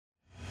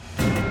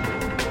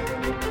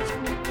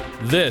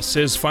This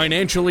is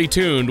Financially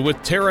Tuned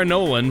with Tara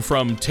Nolan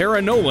from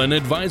Tara Nolan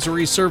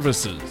Advisory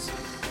Services.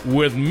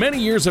 With many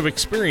years of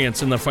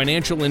experience in the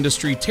financial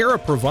industry, Tara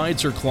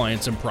provides her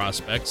clients and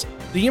prospects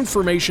the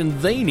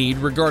information they need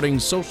regarding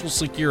Social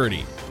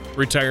Security,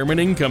 retirement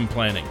income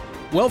planning,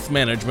 wealth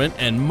management,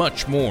 and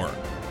much more.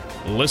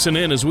 Listen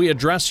in as we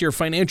address your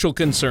financial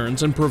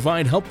concerns and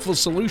provide helpful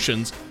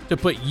solutions to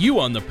put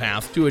you on the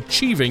path to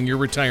achieving your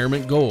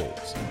retirement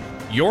goals.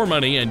 Your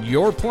money and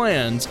your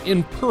plans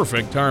in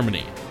perfect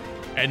harmony.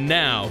 And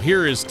now,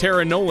 here is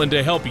Tara Nolan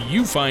to help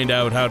you find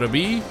out how to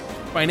be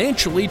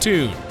financially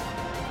tuned.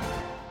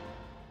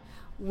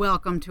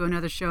 Welcome to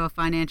another show of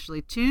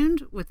Financially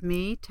Tuned with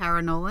me,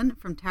 Tara Nolan,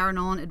 from Tara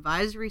Nolan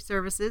Advisory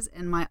Services,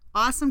 and my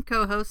awesome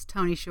co-host,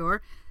 Tony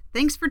Shore.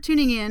 Thanks for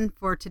tuning in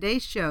for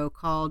today's show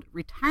called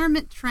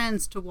Retirement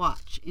Trends to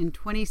Watch in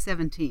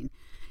 2017.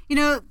 You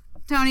know,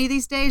 Tony,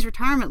 these days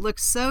retirement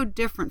looks so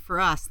different for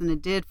us than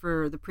it did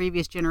for the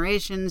previous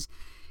generations.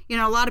 You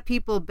know, a lot of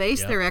people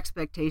base their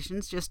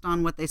expectations just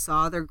on what they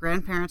saw their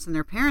grandparents and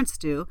their parents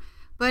do,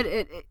 but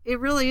it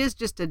really is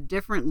just a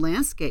different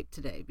landscape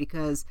today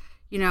because,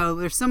 you know,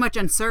 there's so much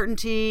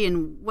uncertainty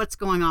in what's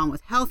going on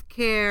with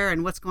healthcare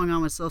and what's going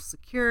on with Social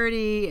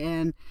Security.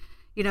 And,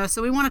 you know,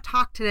 so we want to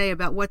talk today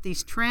about what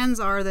these trends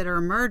are that are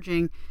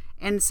emerging.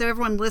 And so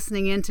everyone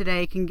listening in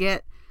today can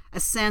get a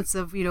sense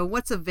of, you know,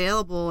 what's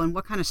available and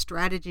what kind of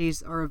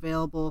strategies are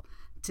available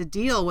to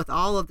deal with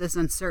all of this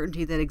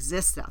uncertainty that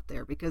exists out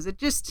there, because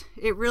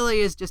it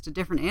really is just a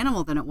different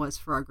animal than it was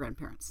for our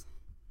grandparents.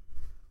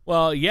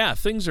 Well, yeah,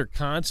 things are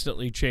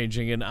constantly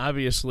changing, and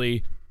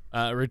obviously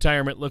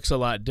retirement looks a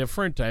lot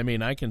different. I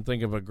mean, I can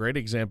think of a great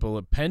example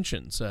of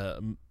pensions.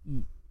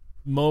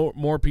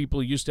 More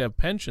people used to have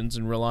pensions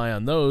and rely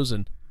on those,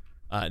 and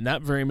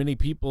not very many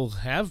people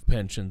have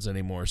pensions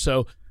anymore.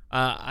 So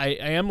I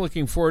am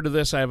looking forward to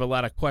this. I have a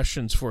lot of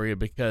questions for you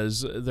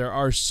because there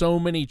are so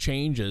many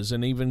changes,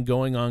 and even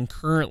going on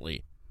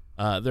currently,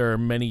 there are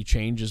many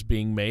changes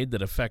being made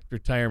that affect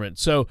retirement.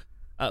 So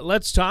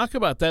let's talk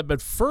about that.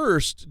 But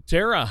first,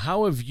 Tara,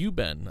 how have you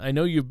been? I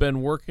know you've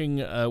been working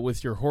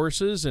with your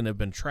horses and have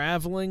been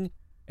traveling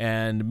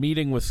and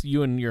meeting with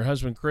you and your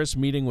husband, Chris,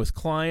 meeting with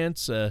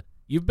clients.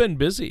 You've been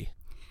busy.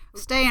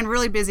 Staying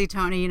really busy,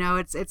 Tony. You know,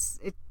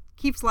 it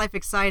keeps life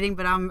exciting,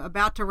 but I'm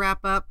about to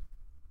wrap up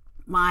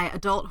my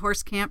adult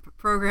horse camp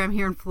program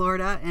here in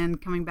Florida and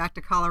coming back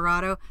to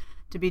Colorado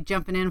to be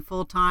jumping in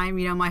full time.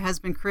 You know, my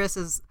husband Chris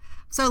is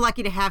so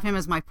lucky to have him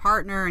as my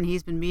partner, and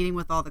he's been meeting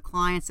with all the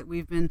clients that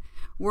we've been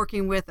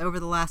working with over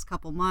the last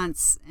couple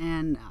months,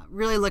 and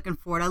really looking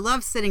forward. I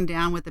love sitting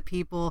down with the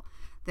people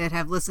that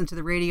have listened to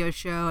the radio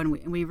show, and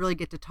we really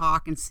get to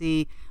talk and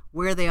see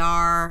where they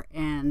are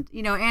and,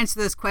 you know, answer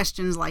those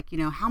questions like, you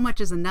know, how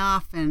much is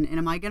enough, and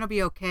am I going to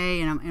be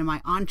okay, and am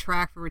I on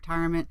track for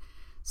retirement?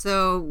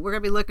 So we're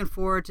going to be looking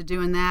forward to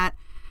doing that.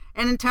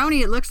 And then,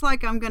 Tony, it looks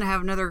like I'm going to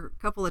have another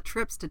couple of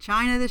trips to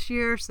China this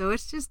year. So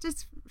it's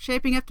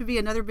shaping up to be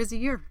another busy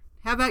year.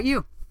 How about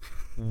you?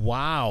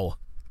 Wow.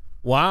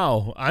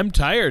 I'm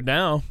tired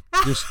now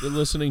just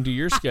listening to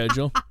your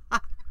schedule.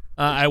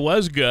 I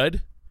was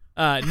good.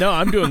 No,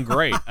 I'm doing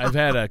great. I've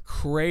had a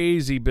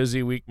crazy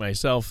busy week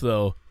myself,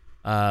 though.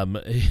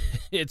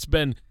 It's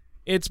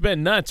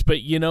been nuts,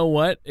 but you know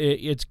what?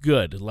 It's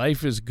good.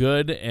 Life is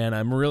good, and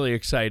I'm really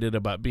excited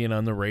about being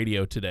on the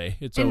radio today.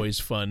 It's always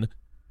fun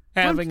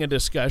having a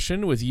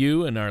discussion with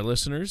you and our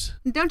listeners.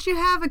 Don't you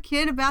have a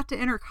kid about to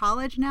enter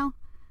college now?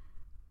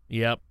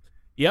 Yep.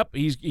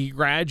 He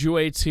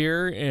graduates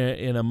here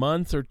in a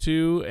month or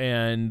two,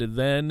 and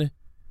then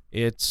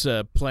it's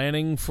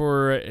planning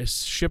for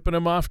shipping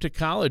him off to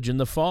college in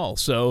the fall.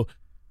 So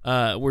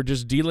we're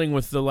just dealing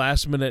with the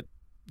last minute.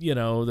 You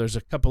know, there's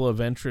a couple of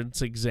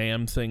entrance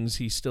exam things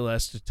he still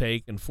has to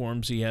take and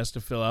forms he has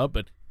to fill out,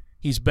 but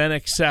he's been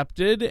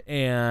accepted,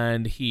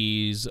 and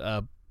he's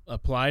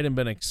applied and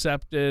been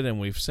accepted,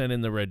 and we've sent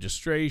in the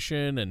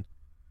registration and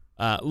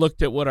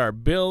looked at what our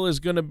bill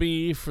is going to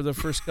be for the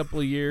first couple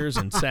of years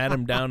and sat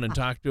him down and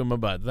talked to him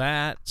about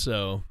that.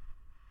 So,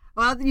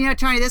 well, you know,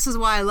 Tony, this is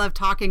why I love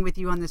talking with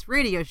you on this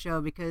radio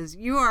show, because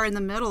you are in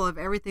the middle of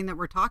everything that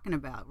we're talking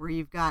about, where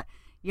you've got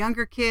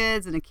younger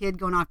kids and a kid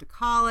going off to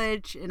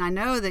college, and I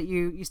know that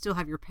you still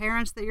have your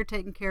parents that you're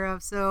taking care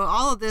of, so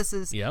all of this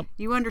is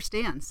you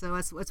understand. So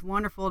it's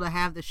wonderful to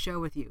have this show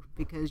with you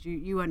because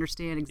you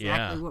understand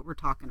exactly what we're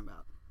talking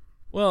about.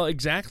 Well,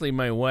 exactly.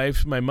 My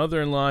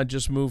mother-in-law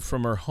just moved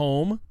from her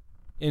home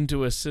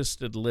into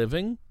assisted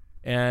living,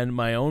 and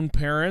my own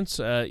parents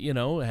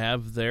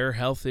have their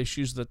health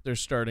issues that they're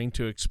starting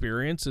to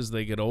experience as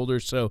they get older.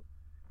 So,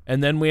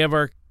 and then we have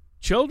our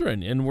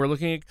children, and we're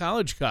looking at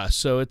college costs.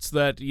 So it's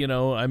that, you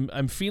know,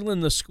 I'm feeling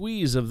the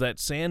squeeze of that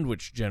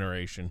sandwich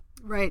generation.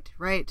 Right.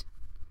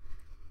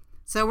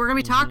 So we're going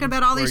to be talking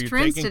about all these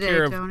trends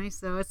today, Tony.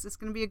 So it's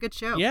going to be a good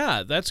show.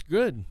 Yeah, that's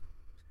good.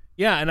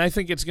 Yeah, and I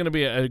think it's going to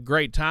be a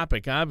great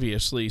topic,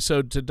 obviously.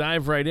 So to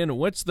dive right in,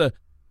 what's the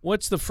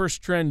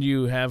first trend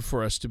you have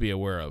for us to be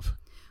aware of?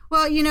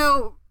 Well, you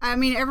know, I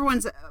mean,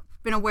 everyone's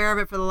been aware of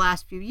it for the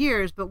last few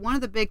years, but one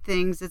of the big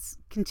things that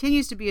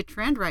continues to be a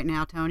trend right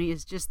now, Tony,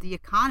 is just the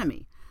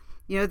economy.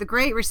 The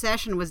Great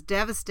Recession was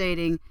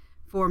devastating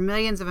for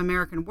millions of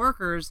American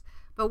workers,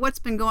 but what's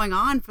been going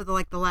on for the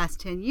last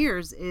 10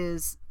 years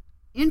is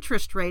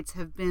interest rates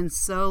have been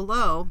so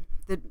low.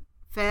 The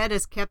Fed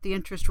has kept the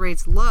interest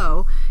rates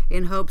low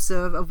in hopes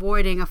of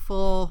avoiding a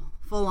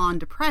full-on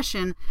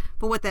depression.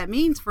 But what that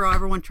means for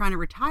everyone trying to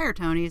retire,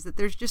 Tony, is that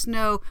there's just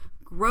no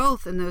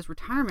growth in those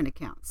retirement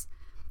accounts.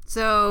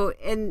 So,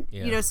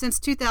 since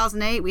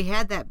 2008, we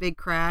had that big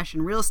crash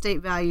and real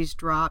estate values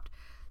dropped.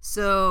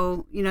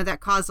 So, that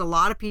caused a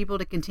lot of people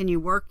to continue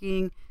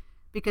working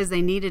because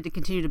they needed to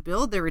continue to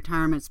build their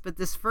retirements. But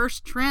this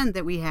first trend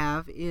that we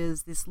have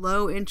is this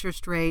low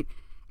interest rate.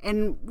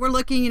 And we're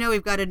looking,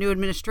 we've got a new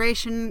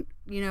administration,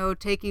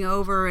 taking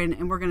over,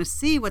 and we're going to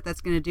see what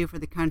that's going to do for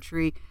the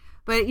country.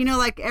 But,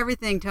 like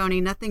everything,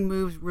 Tony, nothing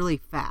moves really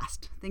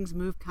fast. Things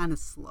move kind of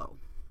slow.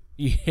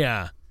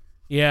 Yeah.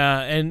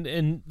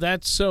 And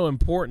that's so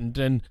important.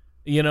 And,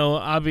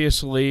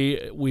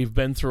 obviously we've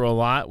been through a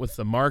lot with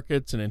the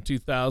markets, and in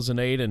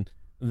 2008, and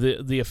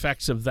the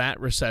effects of that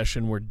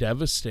recession were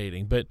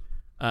devastating. But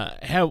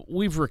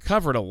we've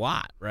recovered a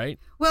lot, right?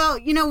 Well,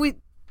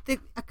 the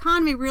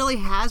economy really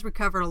has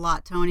recovered a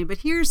lot, Tony. But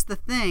here's the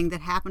thing that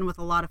happened with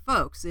a lot of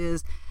folks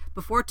is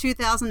before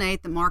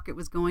 2008, the market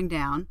was going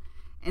down.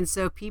 And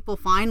so people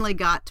finally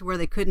got to where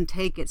they couldn't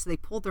take it, so they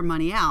pulled their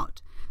money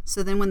out.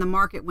 So then when the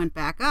market went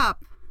back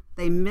up,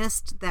 they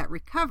missed that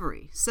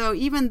recovery. So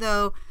even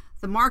though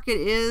the market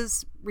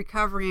is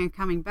recovering and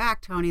coming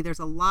back, Tony, there's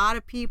a lot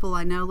of people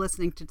I know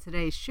listening to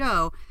today's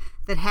show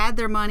that had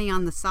their money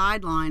on the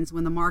sidelines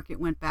when the market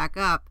went back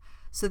up.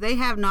 So they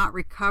have not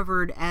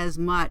recovered as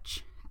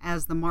much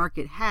as the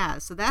market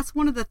has. So that's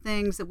one of the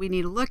things that we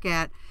need to look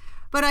at.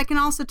 But I can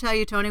also tell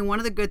you, Tony, one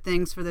of the good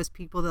things for those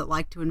people that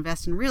like to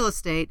invest in real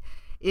estate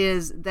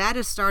is that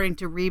is starting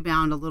to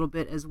rebound a little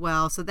bit as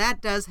well. So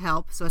that does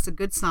help. So it's a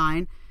good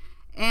sign.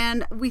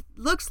 And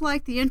looks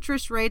like the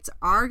interest rates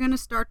are going to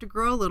start to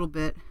grow a little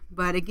bit.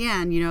 But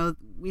again,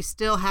 we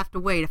still have to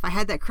wait. If I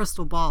had that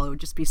crystal ball, it would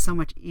just be so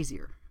much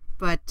easier.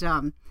 But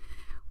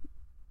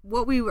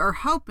what we are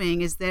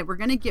hoping is that we're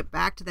going to get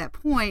back to that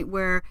point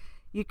where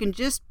you can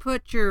just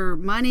put your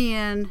money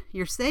in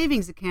your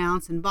savings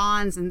accounts and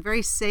bonds and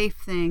very safe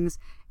things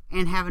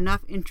and have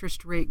enough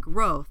interest rate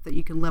growth that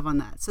you can live on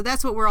that. So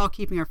that's what we're all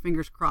keeping our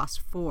fingers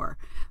crossed for.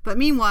 But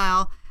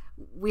meanwhile,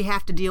 we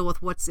have to deal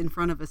with what's in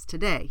front of us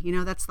today.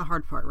 That's the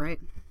hard part, right?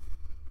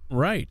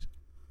 Right.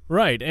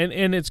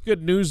 And it's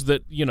good news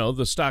that,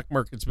 the stock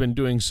market's been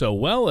doing so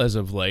well as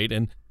of late.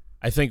 And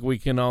I think we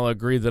can all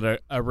agree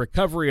that a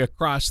recovery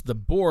across the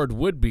board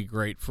would be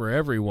great for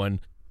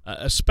everyone,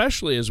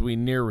 especially as we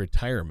near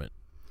retirement.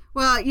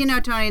 Well,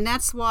 Tony, and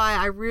that's why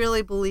I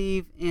really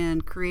believe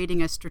in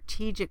creating a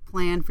strategic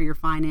plan for your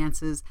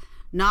finances,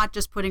 not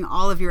just putting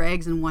all of your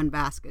eggs in one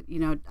basket.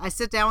 I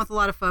sit down with a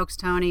lot of folks,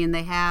 Tony, and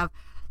they have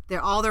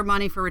all their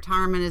money for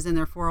retirement is in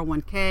their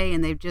 401k,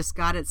 and they've just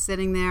got it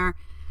sitting there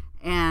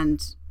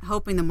and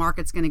hoping the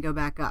market's going to go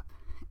back up.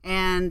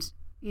 And,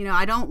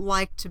 I don't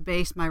like to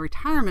base my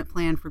retirement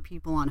plan for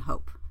people on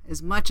hope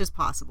as much as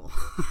possible.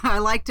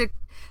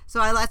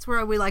 That's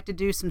where we like to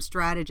do some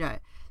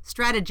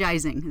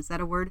strategizing. Is that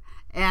a word?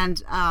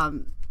 And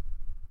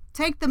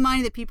take the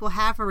money that people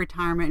have for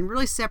retirement and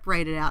really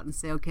separate it out and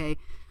say, okay,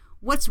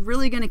 what's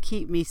really going to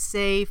keep me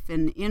safe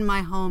and in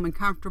my home and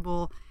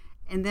comfortable?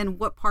 And then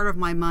what part of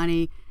my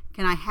money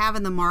can I have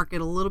in the market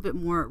a little bit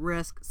more at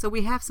risk? So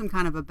we have some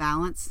kind of a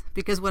balance,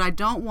 because what I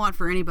don't want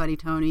for anybody,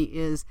 Tony,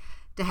 is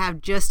to have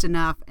just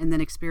enough and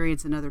then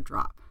experience another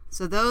drop.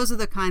 So those are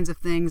the kinds of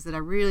things that I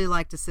really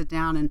like to sit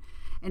down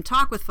and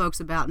talk with folks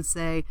about and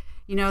say,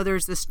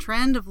 there's this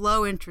trend of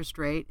low interest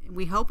rate. And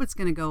we hope it's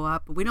going to go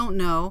up, but we don't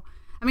know.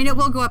 I mean, it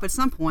will go up at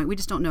some point. We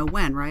just don't know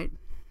when, right?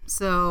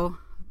 So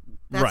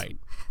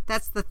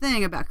that's the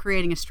thing about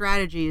creating a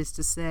strategy, is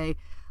to say,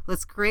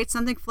 let's create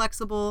something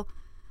flexible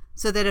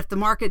so that if the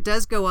market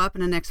does go up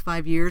in the next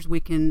 5 years, we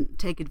can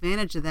take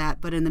advantage of that.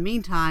 But in the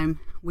meantime,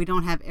 we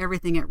don't have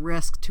everything at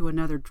risk to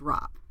another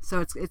drop.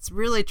 So it's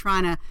really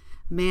trying to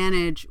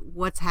manage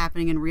what's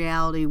happening in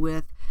reality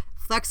with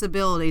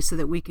flexibility so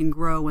that we can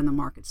grow when the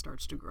market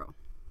starts to grow.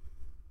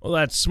 Well,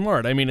 that's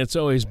smart. I mean, it's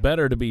always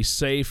better to be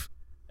safe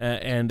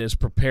and as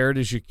prepared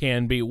as you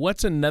can be.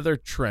 What's another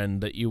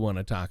trend that you want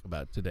to talk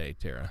about today,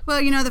 Tara?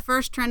 Well, the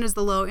first trend is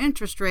the low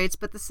interest rates,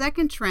 but the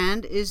second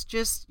trend is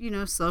just,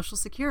 Social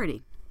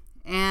Security.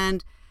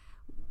 And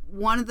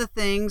one of the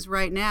things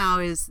right now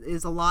is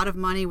a lot of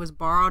money was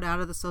borrowed out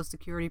of the Social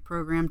Security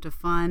program to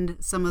fund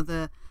some of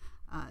the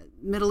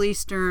Middle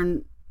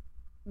Eastern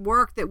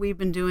work that we've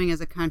been doing as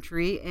a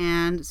country.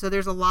 And so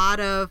there's a lot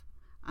of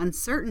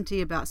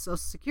uncertainty about Social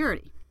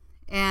Security.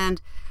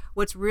 And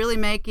what's really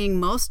making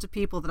most of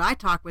people that I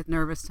talk with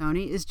nervous,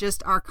 Tony, is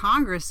just our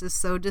Congress is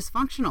so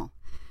dysfunctional.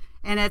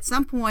 And at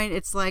some point,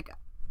 it's like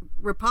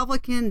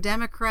Republican,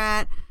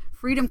 Democrat,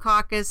 Freedom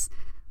Caucus,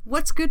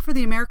 what's good for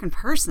the American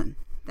person?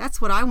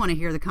 That's what I want to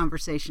hear the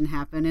conversation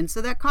happen. And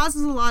so that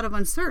causes a lot of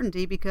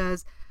uncertainty,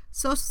 because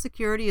Social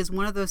Security is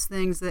one of those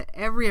things that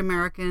every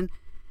American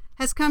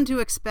has come to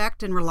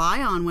expect and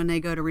rely on when they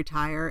go to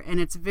retire, and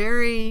it's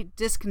very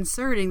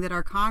disconcerting that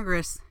our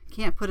Congress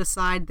can't put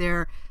aside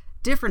their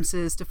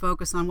differences to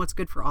focus on what's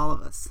good for all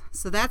of us.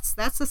 So that's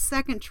a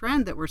second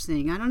trend that we're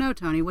seeing. I don't know,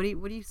 Tony, what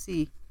do you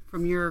see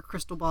from your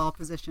crystal ball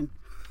position?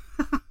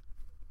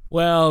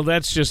 Well,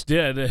 that's just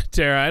it,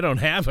 Tara. I don't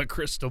have a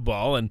crystal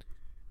ball,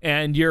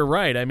 and you're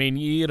right. I mean,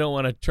 you don't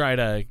want to try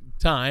to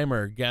time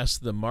or guess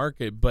the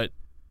market, but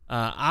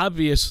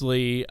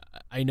obviously,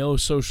 I know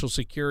Social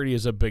Security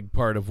is a big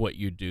part of what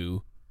you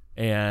do,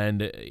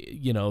 and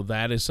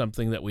that is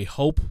something that we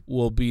hope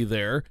will be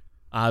there,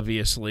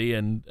 obviously,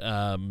 and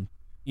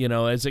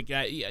as it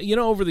got,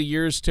 over the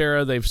years,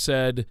 Tara, they've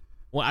said,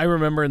 well, I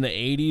remember in the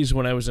 80s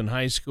when I was in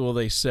high school,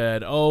 they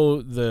said,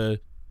 oh, the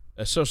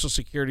Social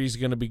Security is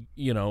going to be,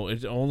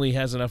 it only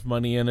has enough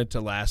money in it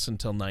to last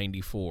until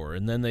 94.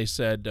 And then they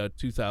said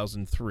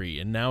 2003,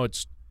 and now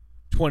it's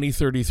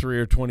 2033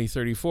 or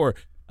 2034.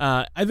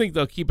 I think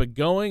they'll keep it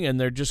going, and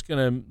they're just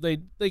going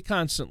to, they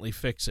constantly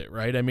fix it,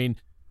 right? I mean,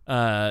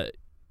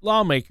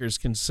 lawmakers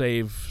can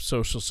save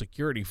Social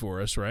Security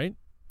for us, right?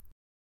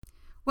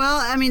 Well,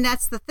 I mean,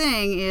 that's the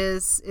thing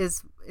is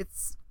it's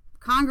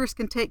Congress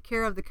can take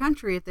care of the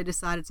country if they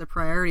decide it's a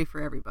priority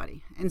for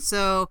everybody. And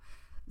so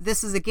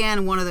this is,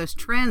 again, one of those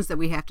trends that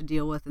we have to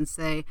deal with and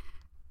say,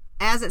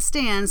 as it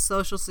stands,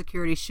 Social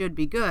Security should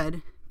be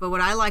good. But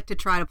what I like to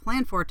try to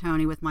plan for,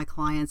 Tony, with my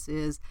clients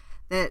is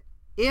that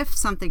if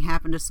something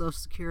happened to Social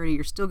Security,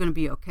 you're still going to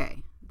be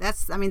okay.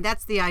 That's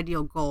the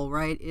ideal goal,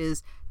 right?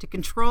 Is to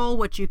control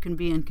what you can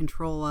be in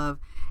control of,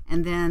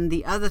 and then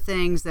the other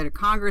things that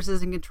Congress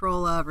is in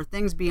control of, or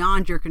things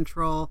beyond your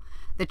control,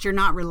 that you're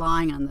not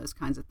relying on those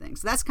kinds of things.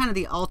 So that's kind of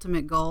the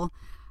ultimate goal.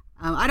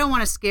 I don't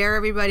want to scare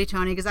everybody,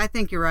 Tony, because I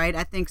think you're right.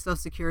 I think Social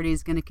Security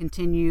is going to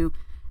continue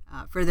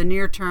for the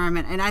near term,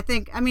 and I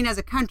think, as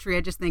a country,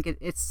 I just think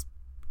it's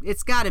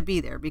got to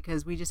be there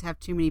because we just have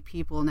too many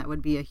people, and that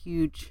would be a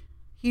huge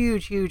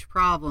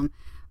problem.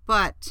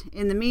 But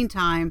in the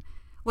meantime,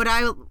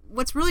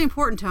 what's really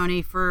important,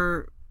 Tony,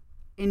 for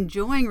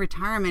enjoying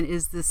retirement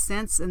is the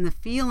sense and the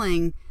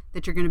feeling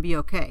that you're going to be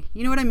okay.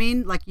 You know what I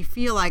mean? Like you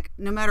feel like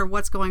no matter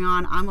what's going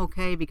on, I'm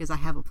okay because I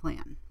have a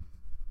plan.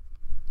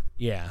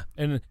 Yeah,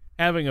 and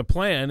having a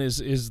plan is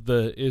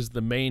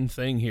the main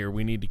thing here.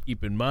 We need to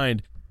keep in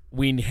mind.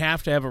 We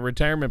have to have a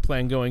retirement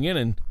plan going in,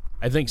 and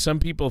I think some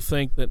people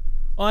think that,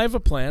 oh, I have a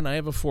plan, I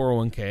have a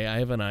 401k, I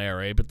have an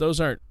IRA, but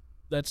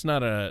that's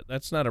not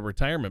a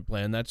retirement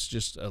plan. That's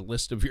just a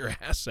list of your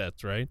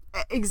assets, right?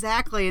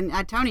 Exactly. And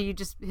Tony, you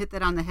just hit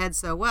that on the head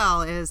so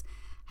well, is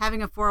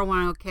having a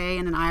 401k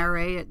and an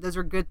IRA, those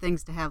are good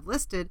things to have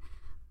listed,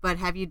 but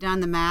have you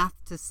done the math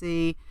to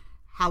see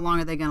how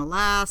long are they going to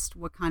last?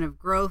 What kind of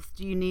growth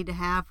do you need to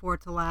have for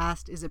it to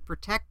last? Is it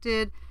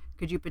protected?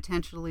 Could you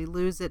potentially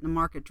lose it in a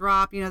market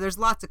drop? There's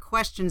lots of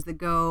questions that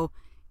go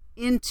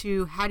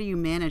into how do you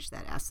manage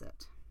that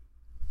asset?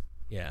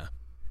 Yeah,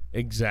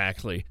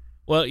 exactly.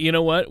 Well, you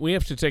know what? We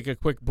have to take a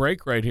quick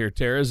break right here,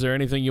 Tara. Is there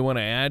anything you want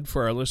to add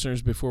for our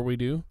listeners before we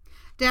do?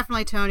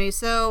 Definitely, Tony.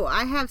 So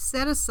I have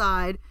set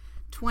aside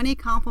 20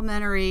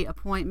 complimentary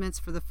appointments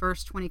for the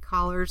first 20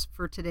 callers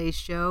for today's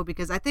show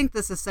because I think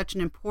this is such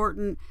an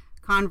important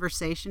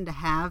conversation to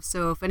have.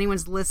 So if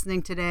anyone's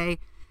listening today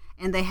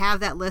and they have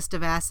that list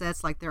of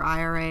assets like their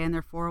IRA and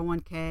their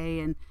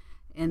 401k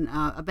and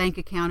a bank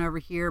account over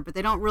here, but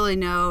they don't really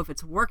know if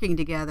it's working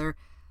together,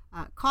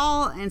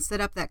 call and set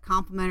up that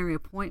complimentary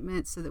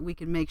appointment so that we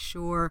can make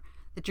sure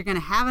that you're going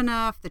to have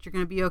enough, that you're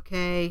going to be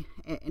okay,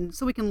 and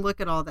so we can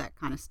look at all that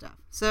kind of stuff.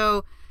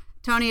 So,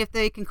 Tony, if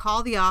they can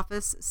call the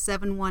office,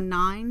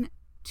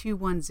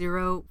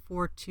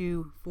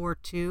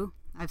 719-210-4242.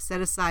 I've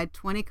set aside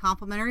 20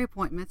 complimentary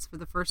appointments for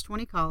the first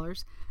 20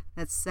 callers.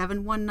 That's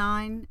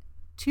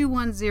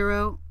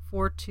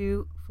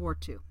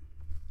 719-210-4242.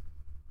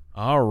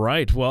 All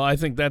right. Well, I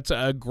think that's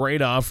a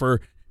great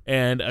offer.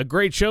 And a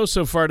great show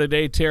so far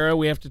today, Tara.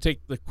 We have to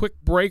take the quick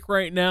break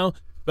right now.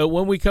 But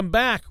when we come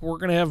back, we're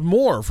going to have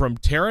more from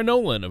Tara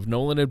Nolan of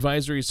Nolan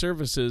Advisory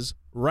Services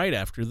right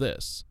after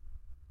this.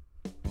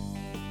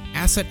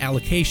 Asset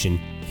allocation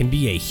can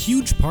be a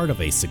huge part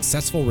of a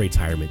successful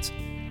retirement.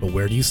 But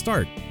where do you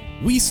start?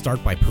 We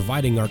start by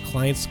providing our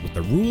clients with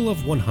the Rule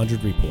of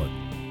 100 report.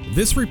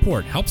 This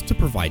report helps to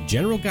provide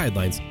general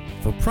guidelines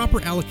for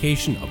proper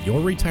allocation of your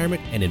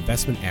retirement and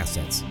investment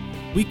assets.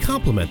 We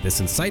complement this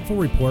insightful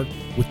report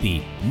with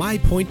the My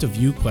Point of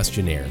View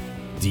questionnaire.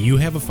 Do you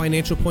have a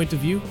financial point of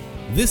view?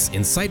 This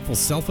insightful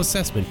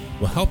self-assessment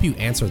will help you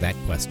answer that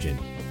question.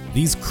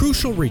 These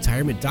crucial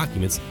retirement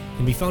documents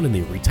can be found in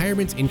the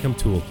Retirement Income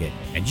Toolkit,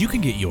 and you can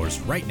get yours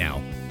right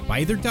now by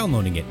either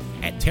downloading it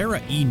at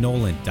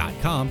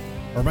taraenolan.com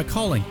or by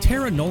calling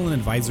Tara Nolan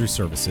Advisory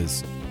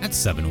Services at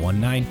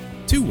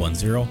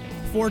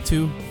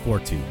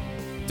 719-210-4242.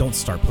 Don't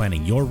start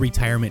planning your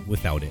retirement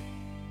without it.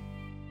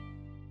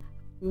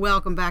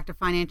 Welcome back to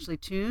Financially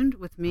Tuned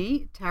with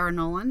me, Tara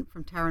Nolan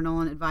from Tara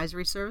Nolan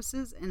Advisory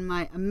Services, and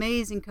my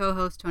amazing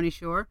co-host, Tony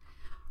Shore.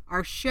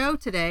 Our show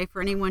today,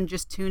 for anyone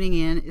just tuning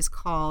in, is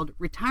called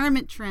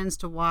Retirement Trends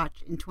to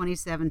Watch in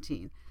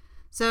 2017.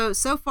 So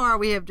far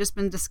we have just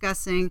been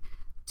discussing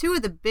two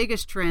of the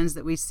biggest trends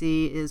that we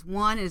see.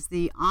 One is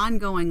the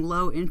ongoing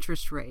low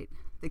interest rate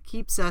that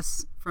keeps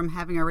us from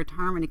having our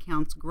retirement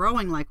accounts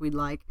growing like we'd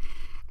like,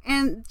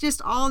 and just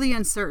all the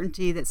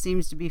uncertainty that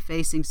seems to be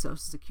facing Social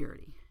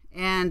Security.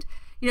 And,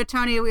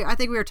 Tony, I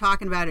think we were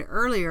talking about it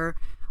earlier.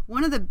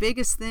 One of the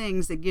biggest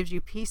things that gives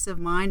you peace of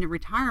mind in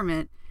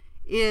retirement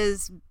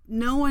is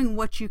knowing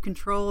what you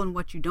control and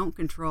what you don't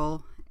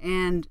control,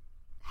 and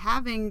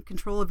having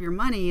control of your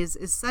money is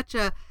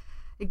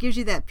it gives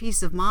you that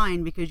peace of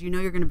mind because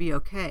you're going to be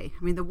okay.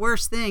 I mean, the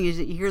worst thing is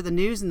that you hear the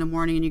news in the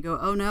morning and you go,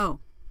 oh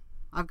no,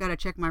 I've got to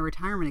check my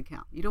retirement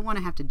account. You don't want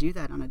to have to do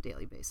that on a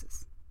daily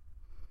basis.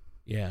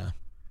 Yeah,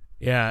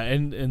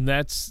 and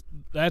that's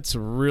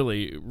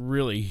really,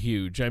 really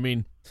huge. I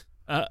mean,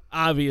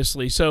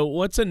 obviously. So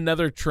what's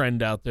another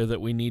trend out there that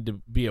we need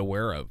to be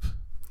aware of?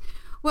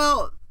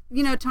 Well,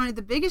 Tony,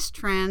 the biggest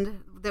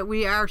trend that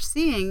we are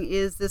seeing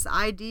is this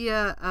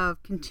idea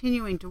of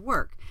continuing to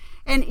work.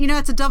 And,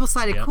 it's a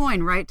double-sided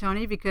coin, right,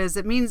 Tony? Because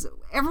it means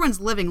everyone's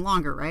living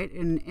longer, right?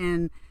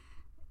 And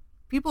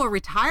people are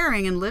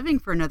retiring and living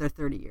for another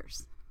 30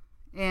 years.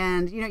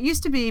 And, it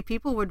used to be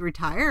people would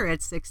retire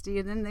at 60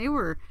 and then they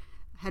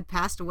had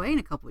passed away in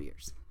a couple of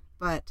years.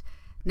 But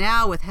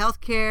now with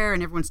healthcare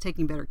and everyone's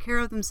taking better care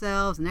of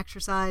themselves and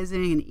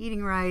exercising and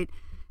eating right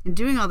and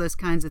doing all those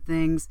kinds of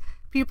things,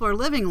 people are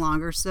living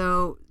longer.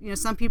 So,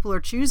 some people are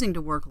choosing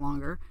to work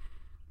longer,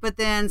 but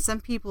then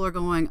some people are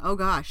going, oh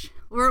gosh,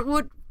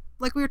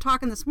 like we were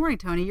talking this morning,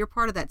 Tony, you're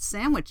part of that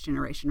sandwich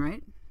generation,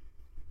 right?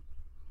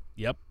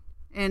 Yep.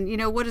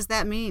 And what does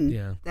that mean?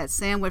 Yeah. That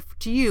sandwich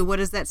to you, what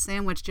does that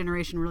sandwich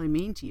generation really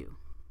mean to you?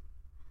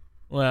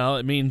 Well,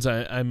 it means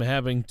I'm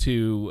having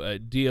to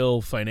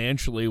deal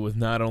financially with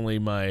not only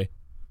my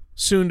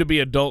soon-to-be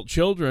adult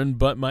children,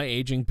 but my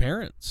aging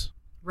parents.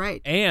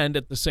 Right. And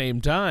at the same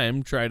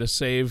time, try to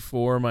save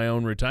for my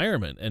own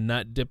retirement and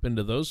not dip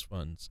into those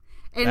funds.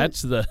 And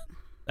that's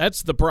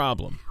the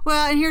problem.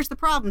 Well, and here's the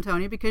problem,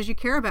 Tony, because you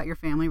care about your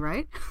family,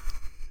 right?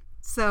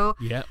 So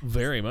yeah,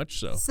 very much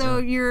so. So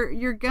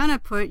you're gonna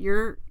put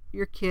your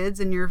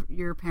kids and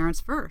your parents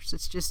first.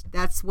 It's just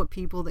that's what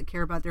people that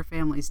care about their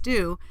families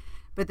do.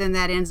 But then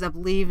that ends up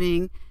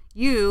leaving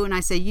you, and I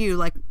say you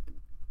like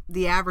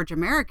the average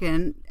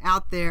American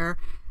out there.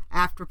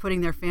 After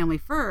putting their family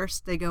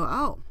first, they go,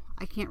 oh,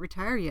 I can't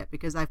retire yet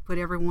because I've put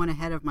everyone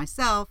ahead of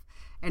myself,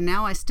 and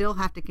now I still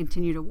have to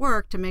continue to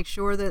work to make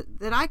sure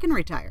that I can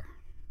retire.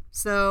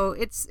 So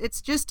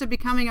it's just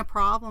becoming a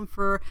problem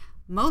for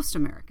most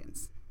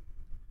Americans.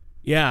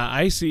 Yeah,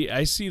 I see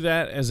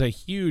that as a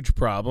huge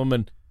problem.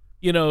 And,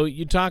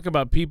 you talk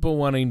about people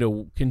wanting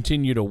to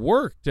continue to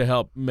work to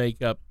help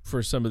make up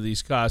for some of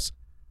these costs.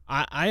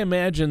 I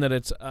imagine that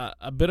it's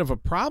a bit of a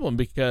problem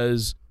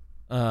because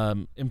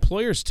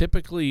employers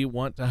typically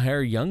want to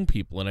hire young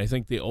people. And I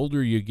think the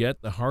older you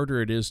get, the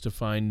harder it is to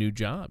find new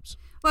jobs.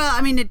 Well,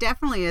 I mean, it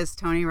definitely is,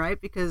 Tony,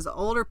 right? Because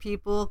older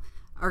people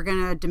are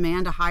going to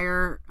demand a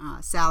higher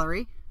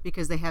salary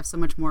because they have so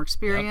much more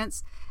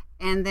experience.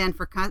 Yep. And then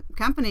for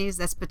companies,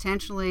 that's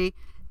potentially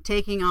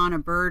taking on a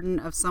burden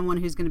of someone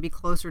who's going to be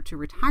closer to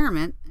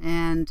retirement,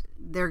 and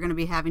they're going to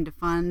be having to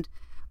fund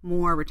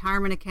more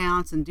retirement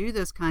accounts and do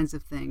those kinds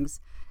of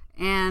things.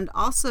 And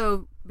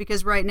also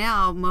because right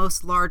now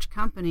most large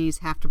companies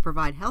have to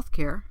provide health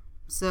care,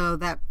 so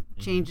that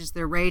changes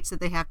their rates that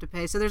they have to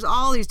pay. So there's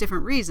all these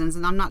different reasons,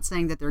 and I'm not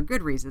saying that they're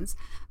good reasons,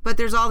 but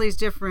there's all these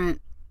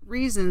different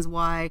reasons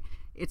why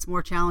it's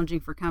more challenging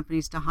for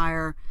companies to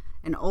hire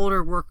an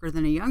older worker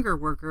than a younger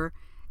worker,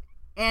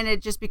 and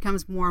it just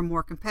becomes more and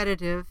more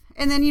competitive.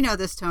 And then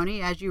this,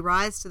 Tony, as you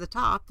rise to the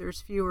top,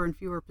 there's fewer and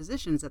fewer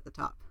positions at the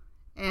top,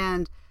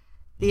 and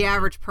the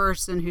average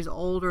person who's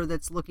older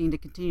that's looking to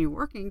continue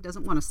working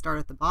doesn't want to start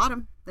at the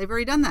bottom. They've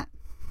already done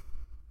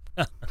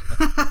that.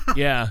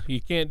 Yeah,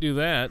 you can't do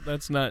that.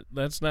 That's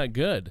not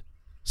good.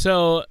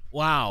 So,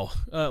 wow.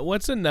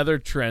 What's another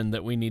trend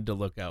that we need to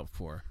look out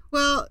for?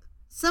 Well,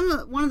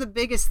 one of the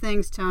biggest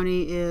things,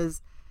 Tony,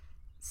 is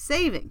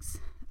savings.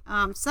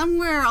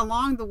 Somewhere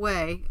along the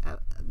way,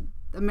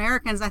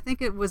 Americans, I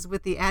think it was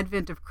with the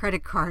advent of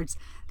credit cards,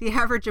 the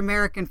average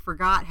American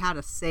forgot how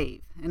to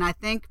save. And I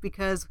think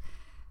because,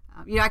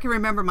 I can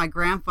remember my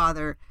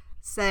grandfather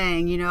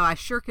saying, I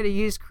sure could have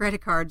used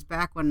credit cards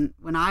back when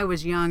I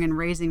was young and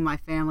raising my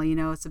family.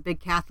 It's a big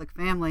Catholic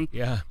family.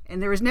 Yeah.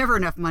 And there was never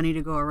enough money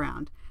to go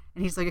around.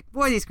 And he's like,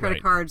 boy, these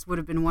credit cards would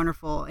have been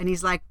wonderful. And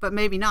he's like, but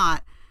maybe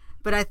not.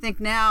 But I think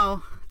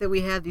now that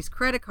we have these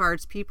credit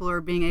cards, people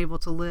are being able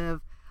to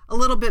live a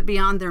little bit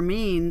beyond their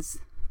means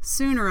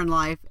sooner in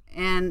life.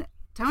 And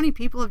Tony,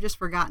 people have just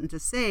forgotten to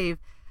save.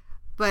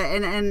 But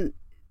and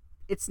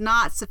it's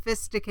not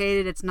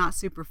sophisticated, it's not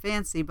super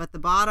fancy, but the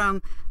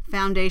bottom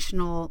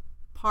foundational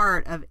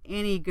part of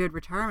any good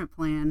retirement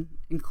plan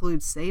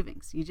includes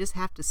savings. You just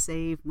have to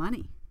save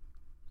money.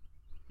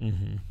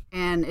 Mm-hmm.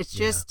 And it's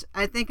just,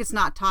 I think it's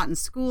not taught in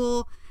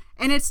school,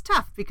 and it's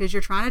tough because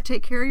you're trying to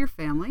take care of your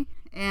family,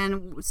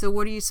 And so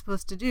what are you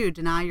supposed to do?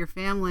 Deny your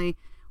family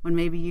when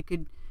maybe you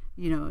could,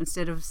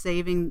 instead of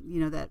saving,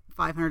 that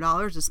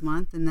 $500 this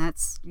month, and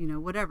that's,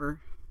 whatever,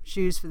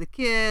 shoes for the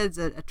kids,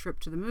 a trip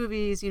to the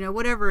movies,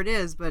 whatever it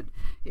is. But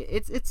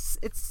it's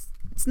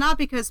not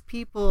because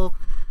people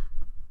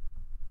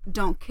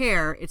don't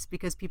care. It's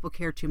because people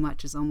care too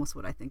much is almost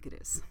what I think it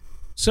is.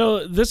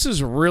 So this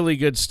is really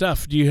good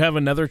stuff. Do you have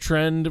another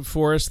trend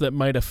for us that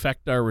might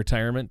affect our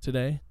retirement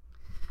today?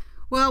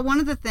 Well, one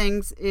of the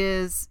things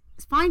is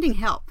finding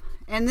help.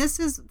 And this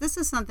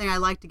is something I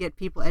like to get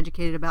people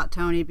educated about,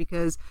 Tony,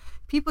 because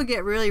people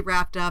get really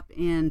wrapped up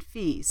in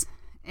fees.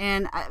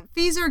 And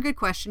fees are a good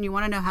question. You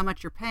want to know how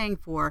much you're paying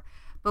for.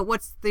 But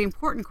what's the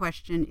important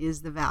question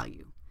is the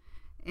value.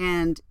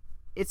 And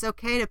it's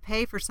okay to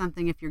pay for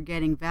something if you're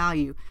getting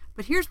value.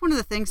 But here's one of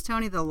the things,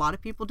 Tony, that a lot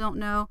of people don't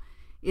know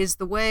is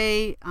the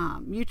way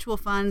mutual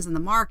funds and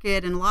the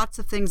market and lots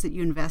of things that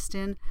you invest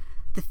in,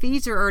 the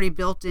fees are already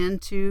built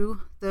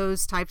into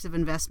those types of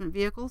investment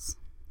vehicles.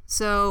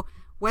 So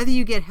whether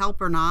you get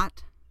help or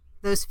not,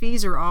 those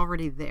fees are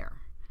already there.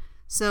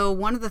 So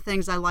one of the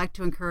things I like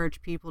to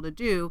encourage people to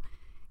do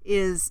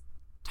is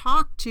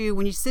talk to,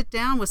 when you sit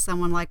down with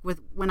someone,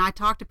 when I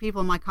talk to people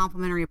in my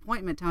complimentary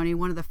appointment, Tony,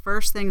 one of the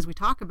first things we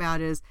talk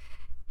about is,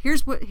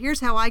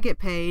 here's how I get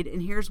paid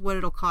and here's what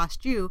it'll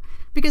cost you,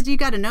 because you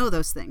got to know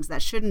those things.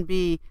 That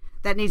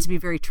needs to be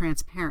very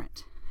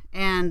transparent.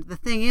 And the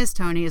thing is,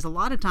 Tony, is a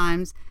lot of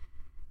times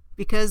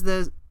because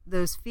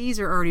those fees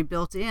are already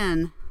built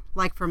in,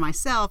 like for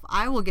myself,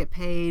 I will get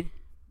paid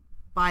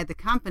by the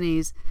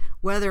companies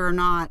whether or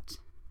not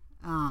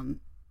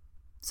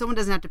someone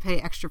doesn't have to pay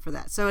extra for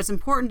that. So it's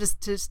important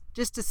just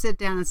to sit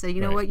down and say, you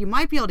know what, you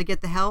might be able to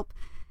get the help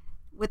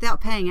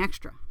without paying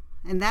extra.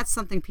 And that's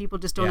something people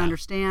just don't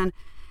understand.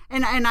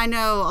 And I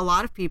know a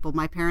lot of people,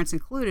 my parents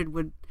included,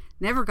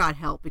 never got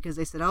help because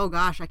they said, oh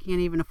gosh, I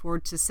can't even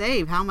afford to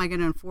save. How am I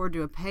going to afford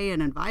to pay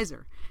an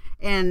advisor?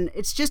 And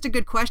it's just a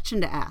good question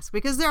to ask,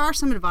 because there are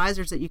some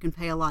advisors that you can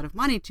pay a lot of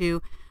money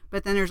to,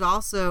 but then there's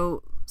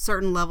also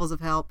certain levels of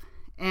help.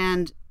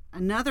 And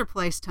another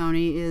place,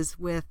 Tony, is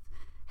with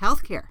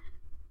healthcare.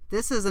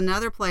 This is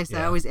another place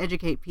that I always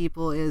educate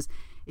people is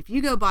if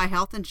you go buy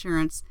health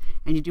insurance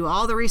and you do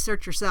all the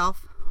research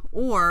yourself,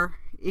 or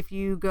if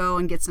you go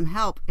and get some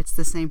help, it's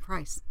the same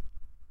price.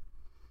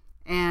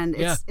 And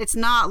it's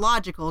not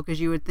logical, because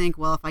you would think,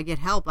 well, if I get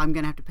help, I'm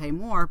going to have to pay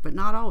more, but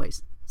not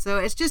always. So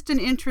it's just an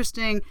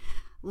interesting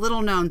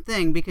little known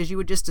thing, because you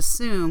would just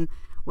assume,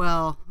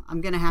 well,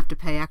 I'm going to have to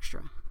pay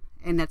extra.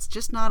 And that's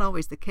just not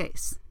always the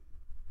case.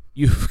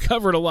 You've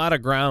covered a lot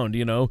of ground,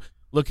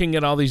 looking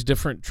at all these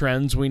different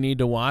trends we need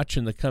to watch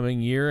in the coming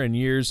year and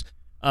years.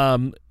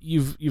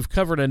 You've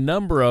covered a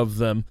number of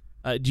them.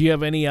 Do you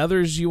have any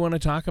others you want to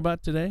talk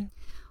about today?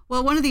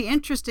 Well, one of the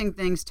interesting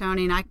things,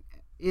 Tony,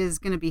 is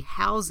going to be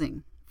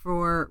housing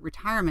for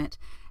retirement.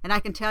 And I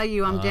can tell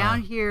you, I'm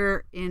down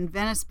here in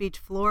Venice Beach,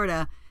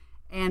 Florida,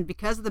 and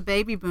because of the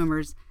baby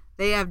boomers,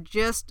 they have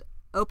just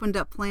opened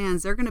up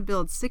plans. They're going to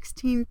build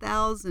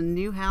 16,000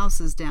 new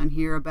houses down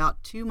here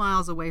about 2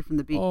 miles away from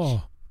the beach.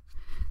 Oh.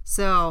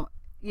 So,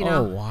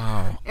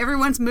 wow.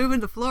 Everyone's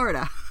moving to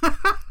Florida.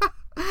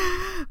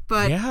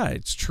 But yeah,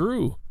 it's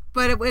true.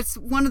 But it's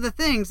one of the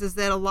things is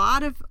that a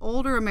lot of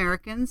older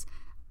Americans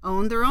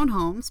own their own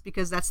homes,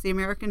 because that's the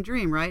American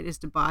dream, right? Is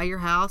to buy your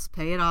house,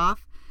 pay it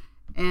off.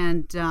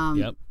 And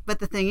but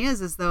the thing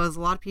is a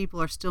lot of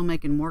people are still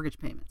making mortgage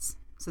payments.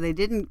 So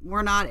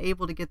we're not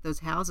able to get those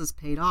houses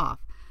paid off.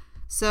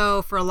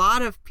 So for a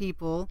lot of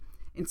people,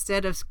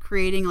 instead of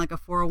creating like a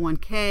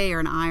 401k or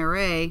an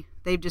IRA,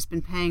 they've just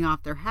been paying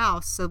off their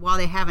house. So while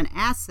they have an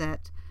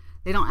asset,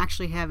 they don't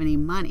actually have any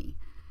money.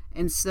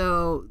 And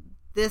so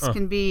this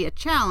can be a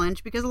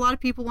challenge, because a lot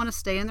of people want to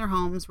stay in their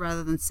homes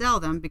rather than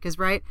sell them, because,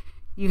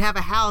 you have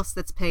a house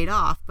that's paid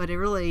off, but it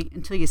really,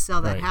 until you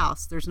sell that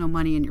house, there's no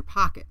money in your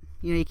pocket.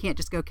 You can't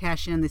just go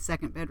cash in the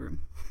second bedroom.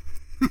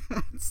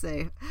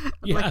 Say,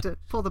 I'd like to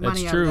pull the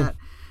money out of that.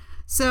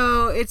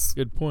 So it's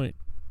good point.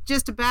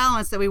 Just a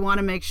balance that we want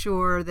to make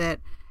sure that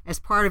as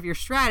part of your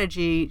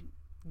strategy,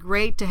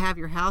 great to have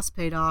your house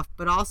paid off,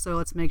 but also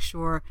let's make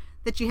sure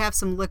that you have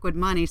some liquid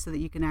money so that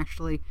you can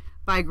actually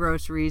buy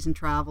groceries and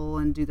travel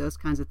and do those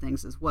kinds of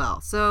things as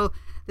well. So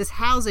this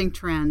housing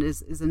trend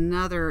is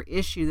another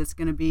issue that's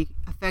going to be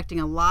affecting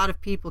a lot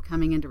of people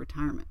coming into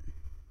retirement.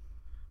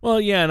 Well,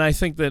 yeah, and I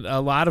think that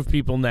a lot of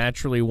people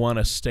naturally want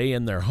to stay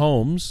in their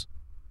homes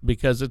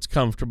because it's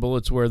comfortable,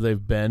 it's where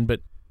they've been,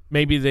 but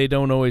maybe they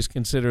don't always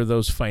consider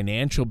those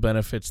financial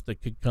benefits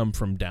that could come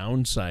from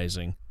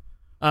downsizing.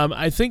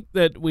 I think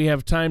that we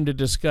have time to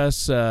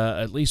discuss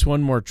at least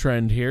one more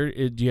trend here.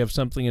 Do you have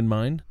something in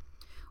mind?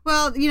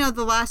 Well,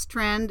 the last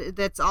trend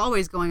that's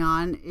always going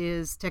on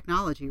is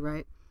technology,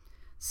 right?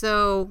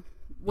 So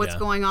what's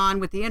going on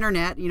with the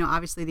internet,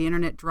 obviously the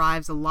internet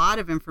drives a lot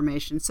of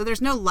information. So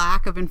there's no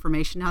lack of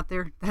information out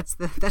there. That's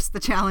the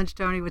challenge,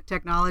 Tony, with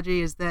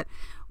technology, is that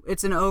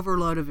it's an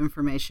overload of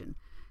information.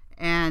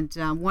 And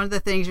one of the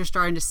things you're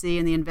starting to see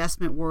in the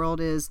investment world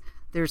is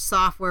there's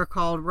software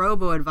called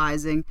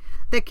robo-advising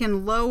that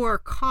can lower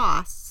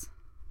costs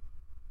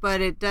but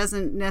it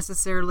doesn't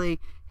necessarily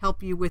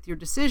help you with your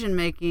decision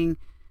making.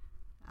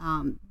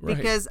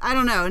 Because I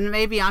don't know, and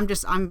maybe I'm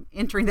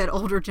entering that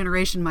older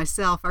generation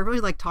myself. I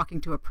really like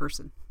talking to a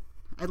person.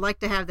 I'd like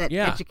to have that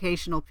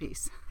educational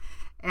piece.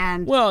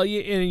 And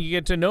you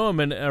get to know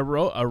them, and a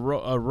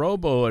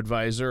robo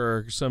advisor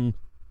or some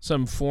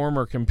form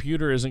or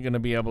computer isn't going to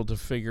be able to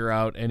figure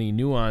out any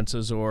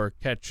nuances or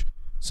catch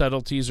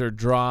subtleties or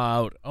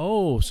draw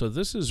out, so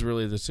this is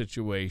really the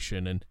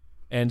situation,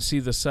 and see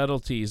the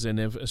subtleties. And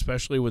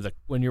especially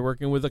when you're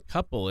working with a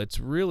couple, it's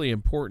really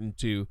important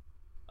to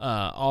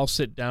all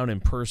sit down in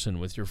person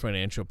with your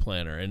financial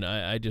planner. And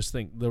I just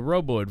think the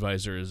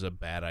robo-advisor is a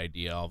bad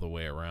idea all the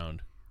way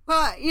around.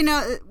 Well,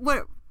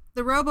 what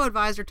the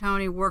robo-advisor,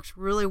 Tony, works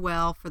really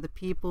well for the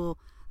people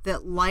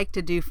that like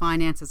to do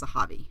finance as a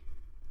hobby.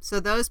 So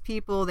those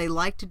people, they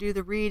like to do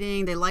the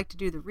reading, they like to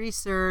do the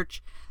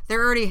research,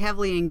 they're already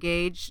heavily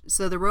engaged.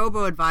 So the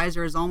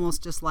robo-advisor is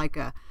almost just like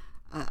a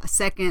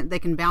second, they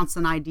can bounce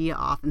an idea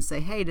off and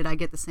say, hey, did I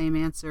get the same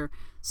answer?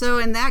 So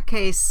in that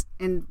case,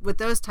 and with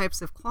those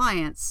types of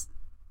clients,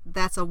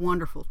 that's a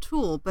wonderful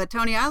tool. But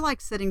Tony, I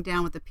like sitting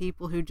down with the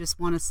people who just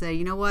want to say,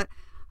 you know what,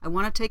 I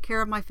want to take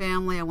care of my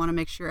family. I want to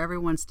make sure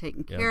everyone's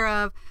taken care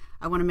of.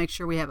 I want to make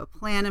sure we have a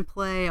plan in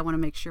play. I want to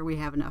make sure we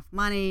have enough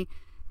money.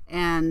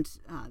 And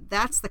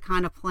that's the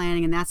kind of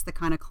planning, and that's the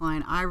kind of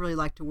client I really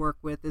like to work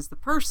with, is the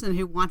person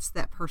who wants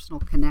that personal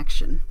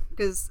connection.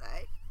 Because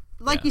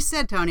you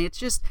said, Tony, it's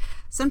just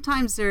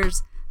sometimes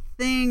there's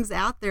things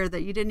out there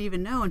that you didn't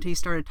even know until you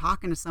started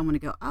talking to someone to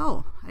go,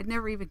 oh, I'd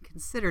never even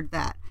considered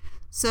that.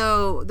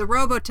 So the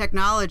robo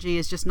technology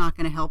is just not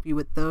going to help you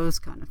with those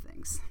kind of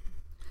things.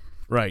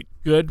 Right.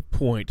 Good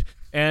point.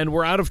 And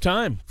we're out of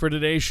time for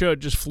today's show. It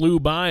just flew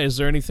by. Is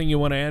there anything you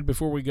want to add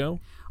before we go?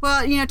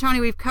 Well, Tony,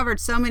 we've covered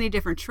so many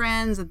different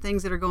trends and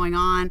things that are going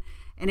on,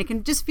 and it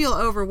can just feel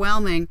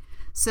overwhelming.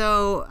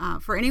 So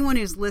for anyone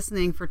who's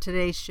listening for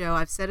today's show,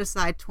 I've set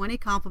aside 20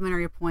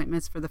 complimentary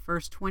appointments for the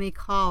first 20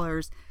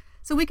 callers,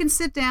 so we can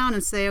sit down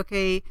and say,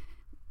 okay,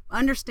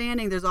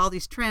 understanding there's all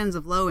these trends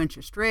of low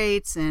interest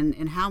rates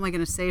and how am I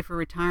going to save for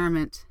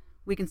retirement,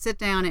 we can sit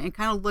down and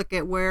kind of look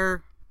at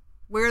where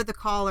the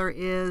caller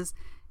is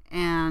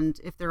and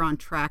if they're on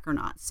track or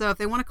not. So if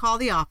they want to call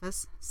the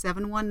office,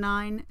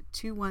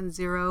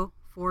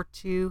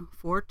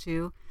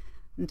 719-210-4242.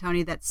 And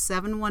Tony, that's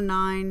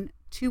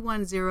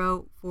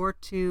 719-210-4242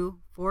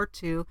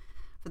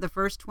 for the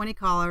first 20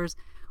 callers.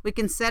 We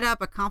can set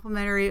up a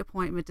complimentary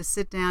appointment to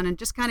sit down and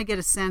just kind of get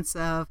a sense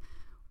of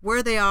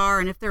where they are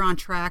and if they're on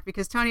track,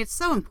 because Tony, it's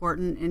so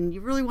important, and you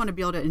really want to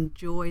be able to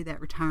enjoy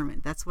that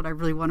retirement. That's what I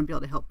really want to be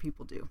able to help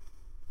people do.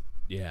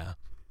 Yeah.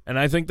 And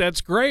I think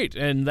that's great.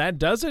 And that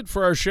does it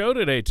for our show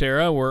today,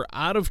 Tara. We're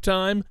out of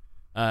time.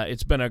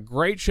 It's been a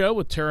great show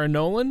with Tara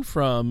Nolan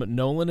from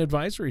Nolan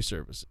Advisory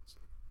Services.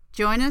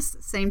 Join us,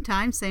 same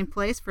time, same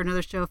place, for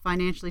another show of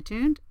Financially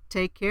Tuned.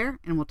 Take care,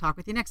 and we'll talk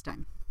with you next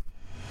time.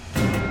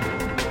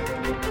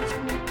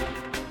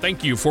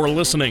 Thank you for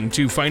listening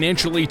to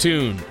Financially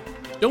Tuned.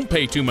 Don't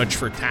pay too much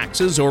for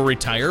taxes or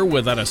retire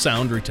without a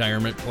sound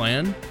retirement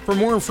plan. For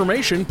more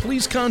information,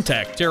 please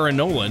contact Tara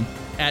Nolan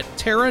at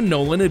Tara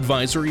Nolan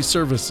Advisory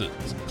Services.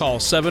 Call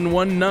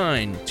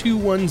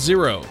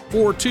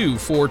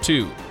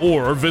 719-210-4242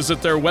 or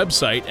visit their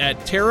website at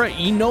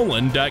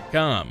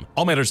taraenolan.com.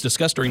 All matters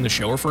discussed during the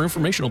show are for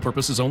informational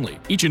purposes only.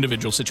 Each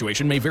individual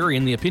situation may vary,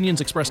 and the opinions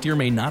expressed here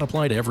may not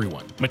apply to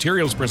everyone.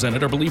 Materials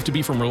presented are believed to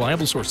be from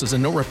reliable sources,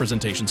 and no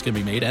representations can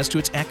be made as to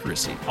its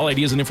accuracy. All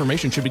ideas and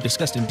information should be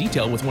discussed in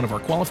detail with one of our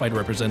qualified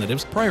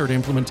representatives prior to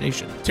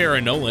implementation.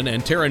 Tara Nolan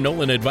and Tara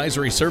Nolan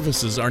Advisory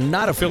Services are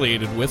not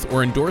affiliated with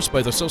or endorsed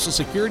by the Social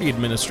Security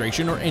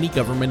Administration or any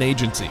government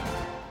agency.